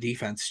accountability from the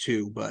defense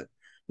too. But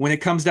when it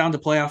comes down to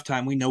playoff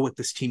time, we know what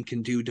this team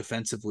can do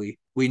defensively.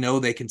 We know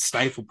they can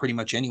stifle pretty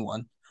much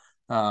anyone.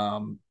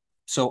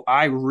 So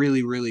I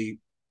really, really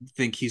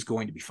think he's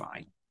going to be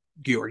fine.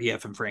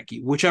 Georgiev and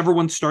Frankie, whichever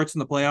one starts in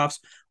the playoffs,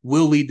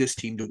 will lead this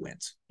team to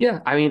wins. Yeah,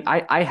 I mean,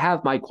 I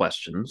have my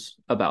questions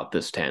about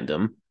this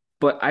tandem,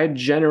 but I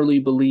generally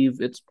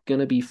believe it's going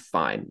to be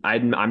fine.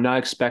 I'm not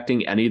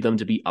expecting any of them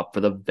to be up for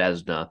the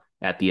Vezina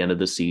at the end of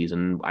the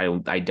season.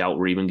 I doubt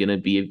we're even going to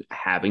be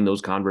having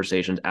those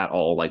conversations at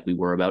all like we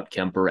were about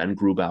Kemper and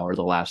Grubauer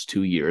the last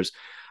 2 years.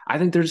 I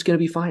think they're just going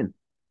to be fine.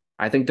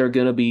 I think they're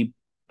going to be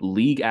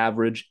league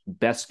average,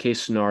 best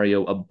case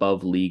scenario,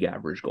 above league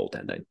average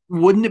goaltending.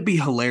 Wouldn't it be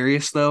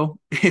hilarious though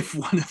if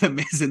one of them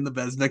is in the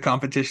Vezina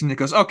competition? It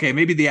goes, okay,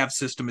 maybe the Avs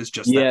system is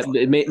just that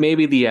fun.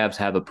 Maybe the Avs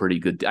have a pretty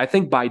good. I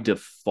think by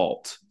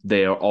default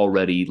they are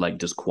already like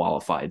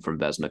disqualified from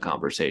Vezina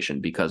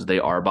conversation because they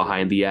are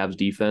behind the Avs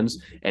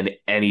defense, and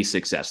any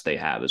success they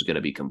have is going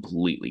to be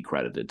completely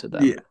credited to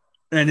them. Yeah,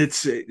 and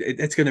it's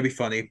going to be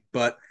funny,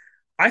 but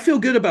I feel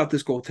good about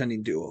this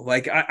goaltending duo.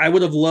 Like I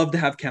would have loved to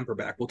have Kemper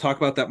back. We'll talk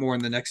about that more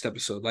in the next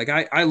episode. Like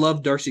I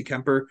love Darcy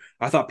Kemper.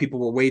 I thought people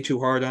were way too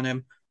hard on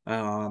him.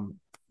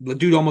 The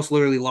dude almost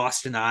literally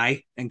lost an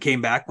eye and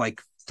came back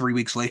like 3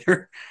 weeks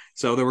later.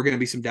 So there were going to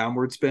be some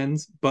downward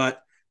spins. But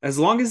as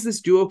long as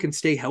this duo can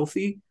stay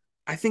healthy,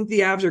 I think the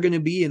Avs are going to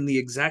be in the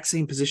exact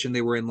same position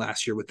they were in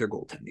last year with their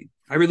goaltending.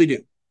 I really do.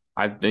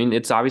 I mean,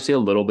 it's obviously a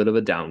little bit of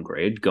a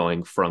downgrade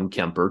going from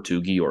Kemper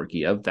to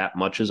Georgiev. That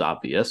much is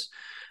obvious.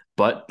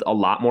 But a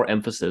lot more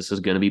emphasis is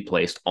going to be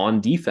placed on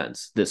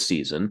defense this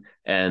season.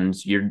 And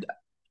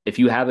if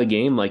you have a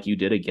game like you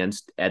did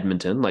against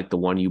Edmonton, like the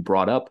one you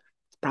brought up,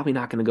 it's probably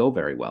not going to go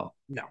very well.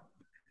 No.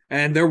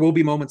 And there will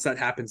be moments that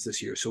happens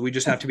this year. So we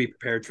just have to be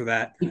prepared for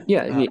that.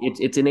 Yeah,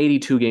 it's an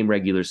 82-game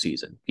regular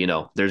season.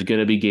 There's going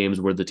to be games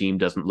where the team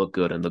doesn't look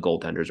good and the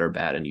goaltenders are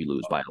bad and you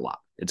lose by a lot.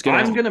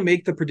 I'm going to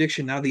make the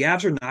prediction now. The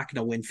Avs are not going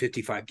to win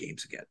 55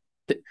 games again.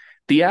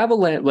 The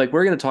Avalanche, like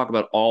we're going to talk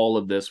about all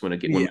of this when we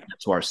get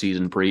to our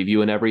season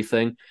preview and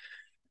everything.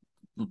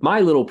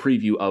 My little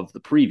preview of the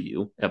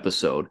preview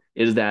episode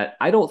is that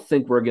I don't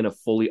think we're going to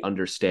fully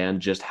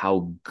understand just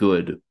how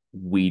good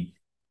we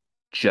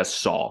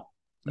just saw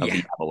of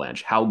the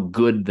Avalanche, how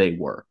good they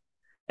were,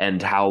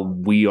 and how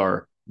we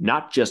are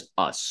not just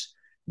us.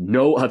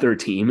 No other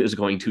team is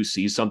going to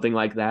see something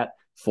like that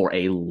for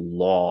a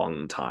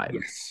long time.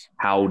 Yes.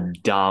 How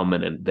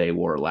dominant they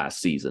were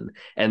last season.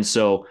 And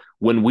so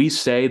when we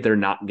say they're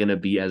not going to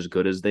be as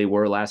good as they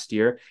were last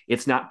year,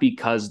 it's not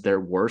because they're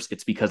worse.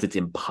 It's because it's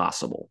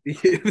impossible.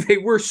 They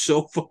were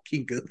so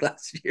fucking good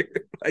last year.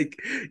 Like,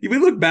 you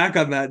look back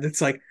on that and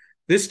it's like,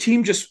 this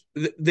team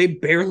they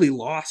barely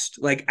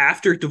lost. Like,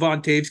 after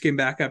Devon Taves came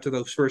back after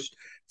those first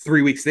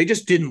 3 weeks, they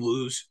just didn't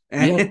lose.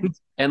 And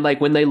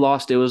like when they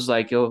lost, it was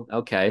like, oh,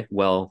 okay,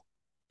 well,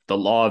 the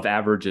law of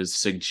averages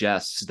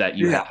suggests that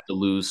you have to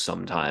lose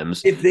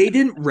sometimes. If they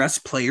didn't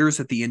rest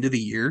players at the end of the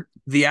year,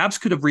 the Avs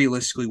could have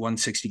realistically won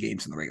 60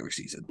 games in the regular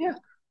season. Yeah.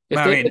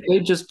 If they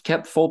just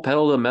kept full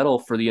pedal to the metal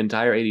for the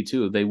entire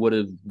 82, they would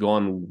have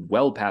gone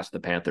well past the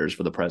Panthers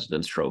for the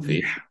President's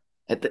Trophy.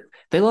 Yeah.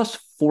 They lost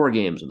 4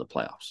 games in the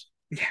playoffs.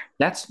 Yeah.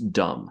 That's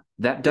dumb.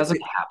 That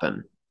doesn't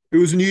happen. It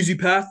was an easy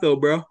path, though,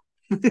 bro.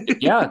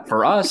 Yeah,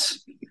 for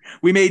us.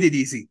 We made it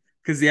easy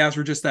because the Avs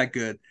were just that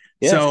good.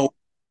 Yeah. So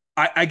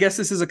I guess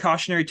this is a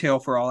cautionary tale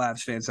for all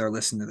Avs fans that are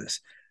listening to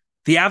this.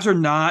 The Avs are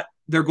not,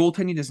 their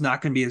goaltending is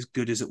not going to be as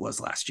good as it was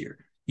last year.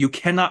 You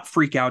cannot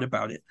freak out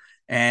about it.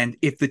 And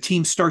if the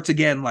team starts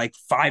again like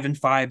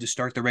 5-5 to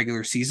start the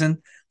regular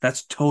season,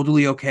 that's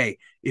totally okay.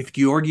 If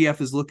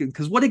Georgiev is looking,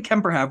 because what did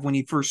Kemper have when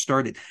he first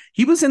started?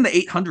 He was in the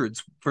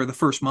 800s for the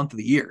first month of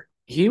the year.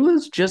 He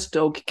was just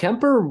okay.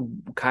 Kemper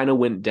kind of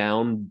went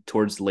down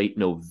towards late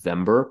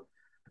November,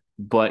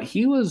 but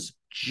he was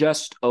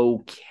just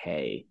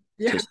okay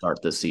to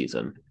start the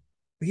season.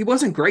 He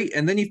wasn't great,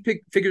 and then he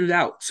figured it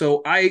out.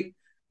 So I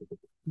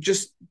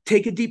just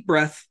take a deep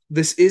breath.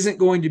 This isn't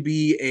going to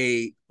be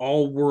a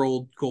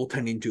all-world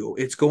goaltending duo.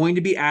 It's going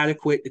to be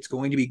adequate. It's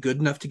going to be good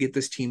enough to get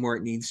this team where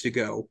it needs to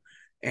go.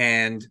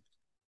 And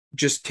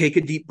just take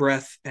a deep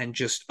breath and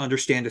just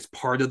understand it's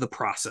part of the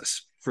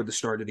process for the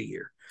start of the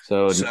year.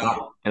 So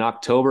in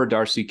October,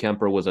 Darcy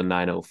Kemper was a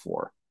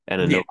 904,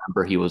 and in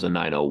November he was a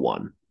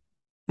 901.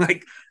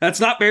 Like,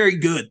 that's not very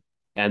good.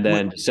 And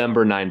then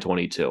December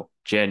 922,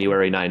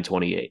 January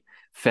 928,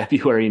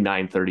 February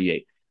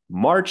 938,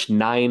 March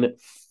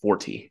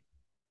 940.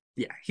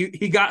 Yeah,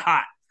 he got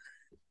hot,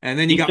 and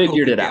then he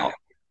figured it out.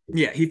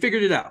 Yeah, he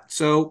figured it out.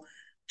 So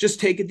just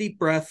take a deep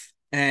breath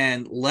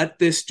and let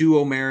this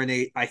duo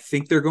marinate. I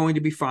think they're going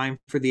to be fine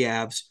for the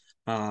Avs.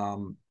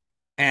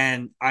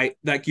 And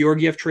that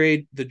Georgiev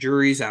trade, the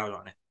jury's out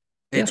on it.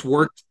 It's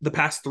worked the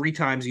past 3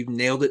 times. You've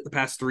nailed it the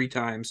past 3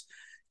 times.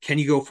 Can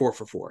you go 4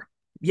 for 4?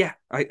 Yeah,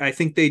 I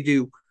think they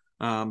do,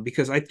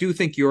 because I do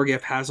think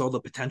Georgiev has all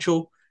the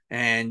potential,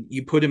 and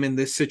you put him in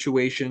this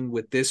situation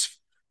with this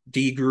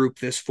D group,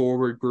 this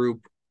forward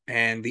group,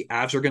 and the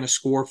Avs are going to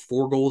score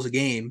 4 goals a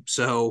game.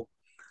 So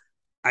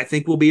I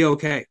think we'll be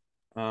okay.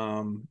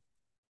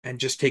 And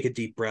just take a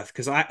deep breath,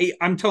 because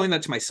I'm telling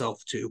that to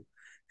myself too,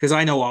 because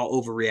I know I'll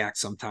overreact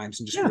sometimes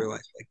and just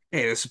realize, like,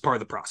 hey, this is part of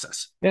the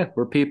process. Yeah,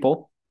 we're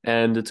people.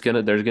 And there's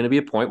gonna be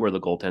a point where the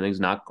goaltending is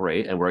not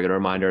great, and we're gonna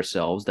remind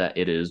ourselves that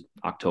it is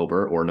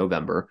October or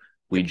November.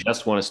 We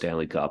just won a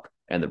Stanley Cup,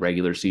 and the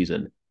regular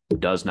season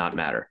does not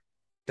matter.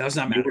 Does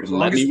not matter.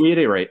 Let me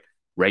reiterate: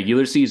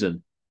 regular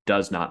season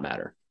does not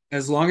matter.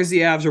 As long as the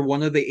Avs are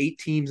one of the 8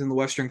 teams in the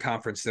Western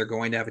Conference, they're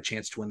going to have a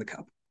chance to win the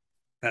cup.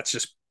 That's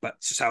just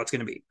how it's going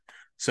to be.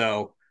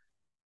 So,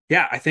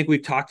 yeah, I think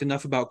we've talked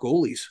enough about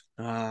goalies.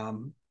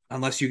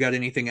 Unless you got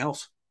anything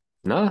else.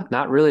 No,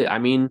 not really. I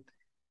mean,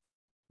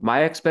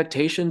 my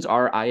expectations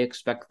are I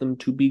expect them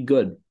to be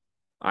good.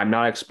 I'm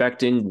not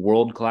expecting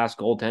world-class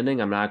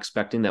goaltending. I'm not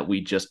expecting that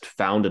we just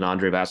found an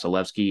Andrei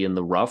Vasilevsky in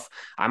the rough.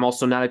 I'm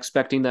also not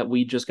expecting that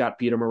we just got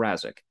Peter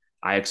Mrazek.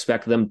 I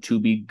expect them to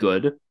be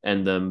good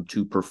and them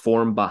to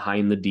perform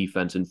behind the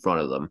defense in front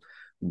of them,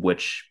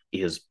 which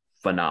is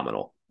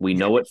phenomenal. We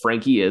know what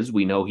Frankie is.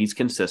 We know he's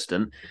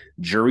consistent.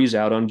 Jury's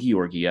out on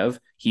Georgiev.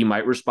 He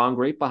might respond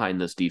great behind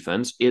this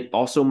defense. It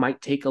also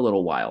might take a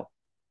little while.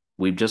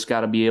 We've just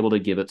got to be able to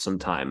give it some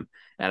time.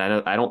 And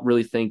I don't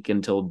really think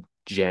until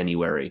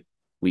January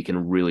we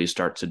can really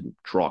start to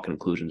draw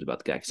conclusions about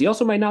the guy, because he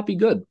also might not be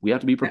good. We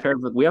have to be prepared.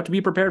 We have to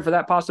be prepared for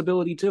that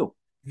possibility too.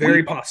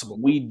 Very possible.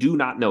 We do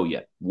not know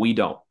yet. We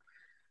don't.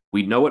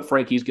 We know what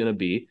Frankie's going to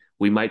be.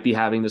 We might be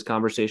having this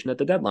conversation at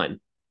the deadline.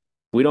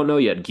 We don't know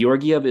yet.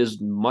 Georgiev is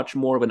much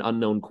more of an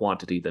unknown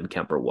quantity than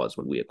Kemper was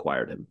when we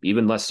acquired him,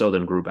 even less so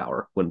than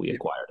Grubauer when we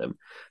acquired him.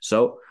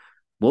 So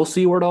we'll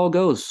see where it all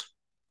goes.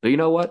 But you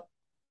know what?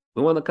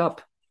 We won the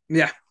cup.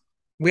 Yeah,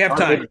 we have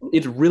time.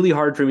 It's really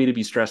hard for me to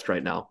be stressed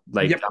right now.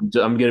 Like, I'm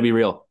going to be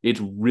real. It's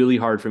really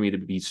hard for me to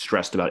be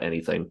stressed about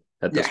anything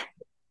at this point.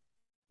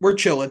 We're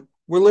chilling.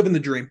 We're living the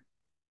dream.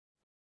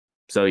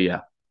 So,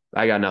 yeah,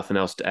 I got nothing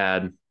else to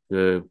add.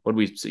 You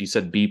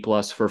said B+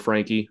 for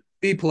Frankie?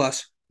 B+.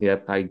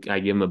 Yep, I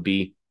give him a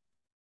B.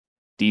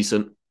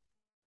 Decent.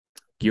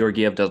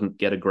 Georgiev doesn't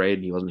get a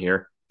grade. He wasn't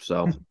here.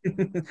 So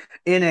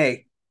NA.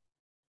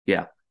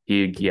 Yeah.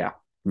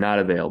 Not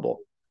available.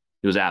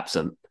 He was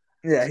absent.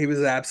 Yeah, he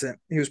was absent.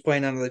 He was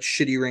playing on the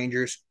shitty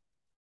Rangers.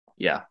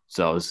 Yeah,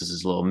 so this is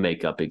his little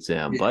makeup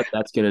exam. But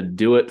that's going to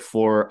do it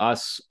for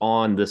us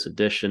on this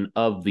edition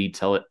of the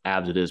Tell It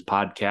Abs It Is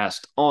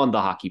podcast on the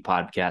Hockey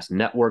Podcast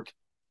Network.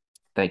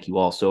 Thank you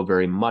all so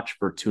very much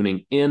for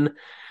tuning in.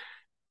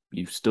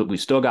 We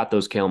still got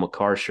those Cale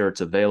Makar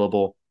shirts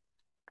available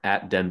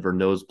at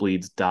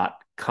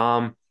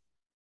denvernosebleeds.com.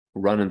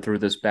 Running through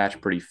this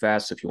batch pretty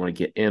fast. If you want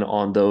to get in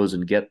on those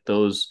and get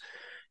those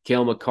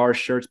Cale Makar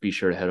shirts, be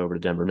sure to head over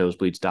to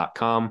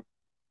denvernosebleeds.com.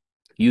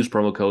 Use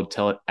promo code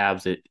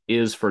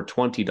TellItAbsIt for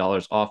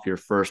 $20 off your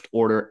first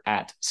order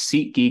at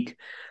SeatGeek.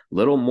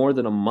 Little more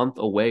than a month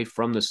away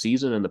from the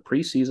season and the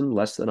preseason,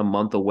 less than a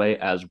month away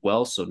as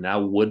well. So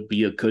now would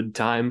be a good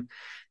time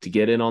to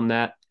get in on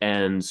that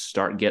and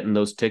start getting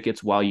those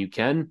tickets while you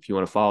can. If you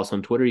want to follow us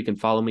on Twitter, you can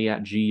follow me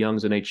at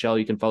GYoungsNHL.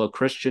 You can follow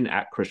Christian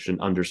at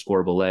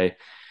Christian_Belay.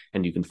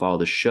 And you can follow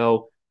the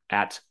show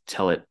at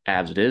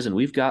TellItAbsIt. And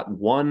we've got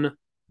one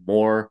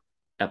more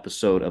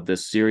episode of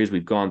this series.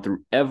 We've gone through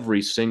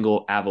every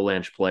single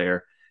Avalanche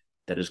player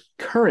that is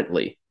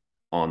currently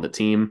on the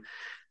team.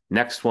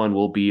 Next one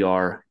will be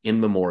our in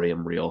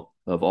memoriam reel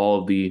of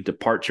all of the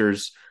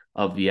departures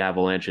of the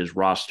Avalanche's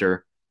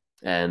roster,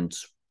 and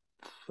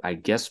I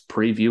guess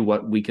preview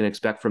what we can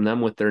expect from them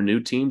with their new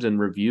teams and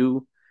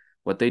review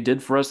what they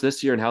did for us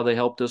this year and how they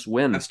helped us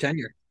win. That's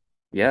tenure.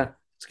 Yeah,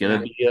 it's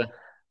going to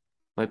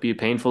might be a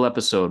painful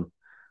episode.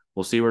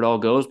 We'll see where it all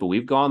goes, but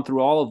we've gone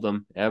through all of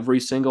them, every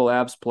single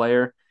Avs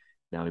player.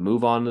 Now we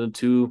move on to the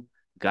two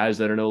guys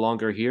that are no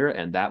longer here,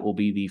 and that will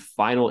be the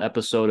final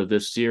episode of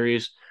this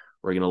series.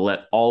 We're going to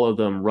let all of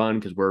them run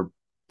because we're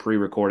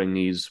pre-recording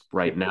these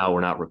right now.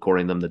 We're not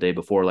recording them the day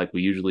before like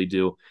we usually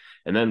do.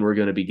 And then we're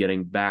going to be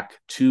getting back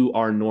to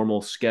our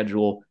normal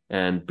schedule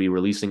and be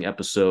releasing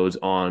episodes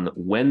on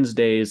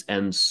Wednesdays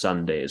and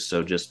Sundays.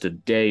 So just a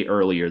day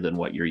earlier than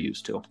what you're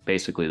used to.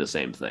 Basically the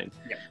same thing.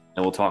 Yeah.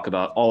 And we'll talk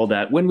about all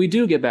that when we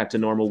do get back to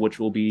normal, which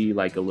will be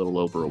like a little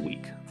over a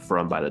week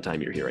from by the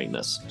time you're hearing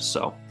this.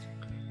 So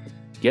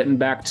getting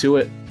back to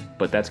it.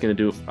 But that's going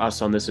to do it for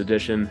us on this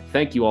edition.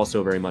 Thank you all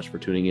so very much for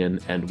tuning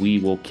in, and we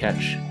will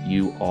catch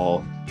you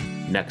all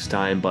next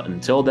time. But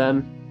until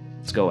then,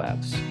 let's go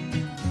Avs.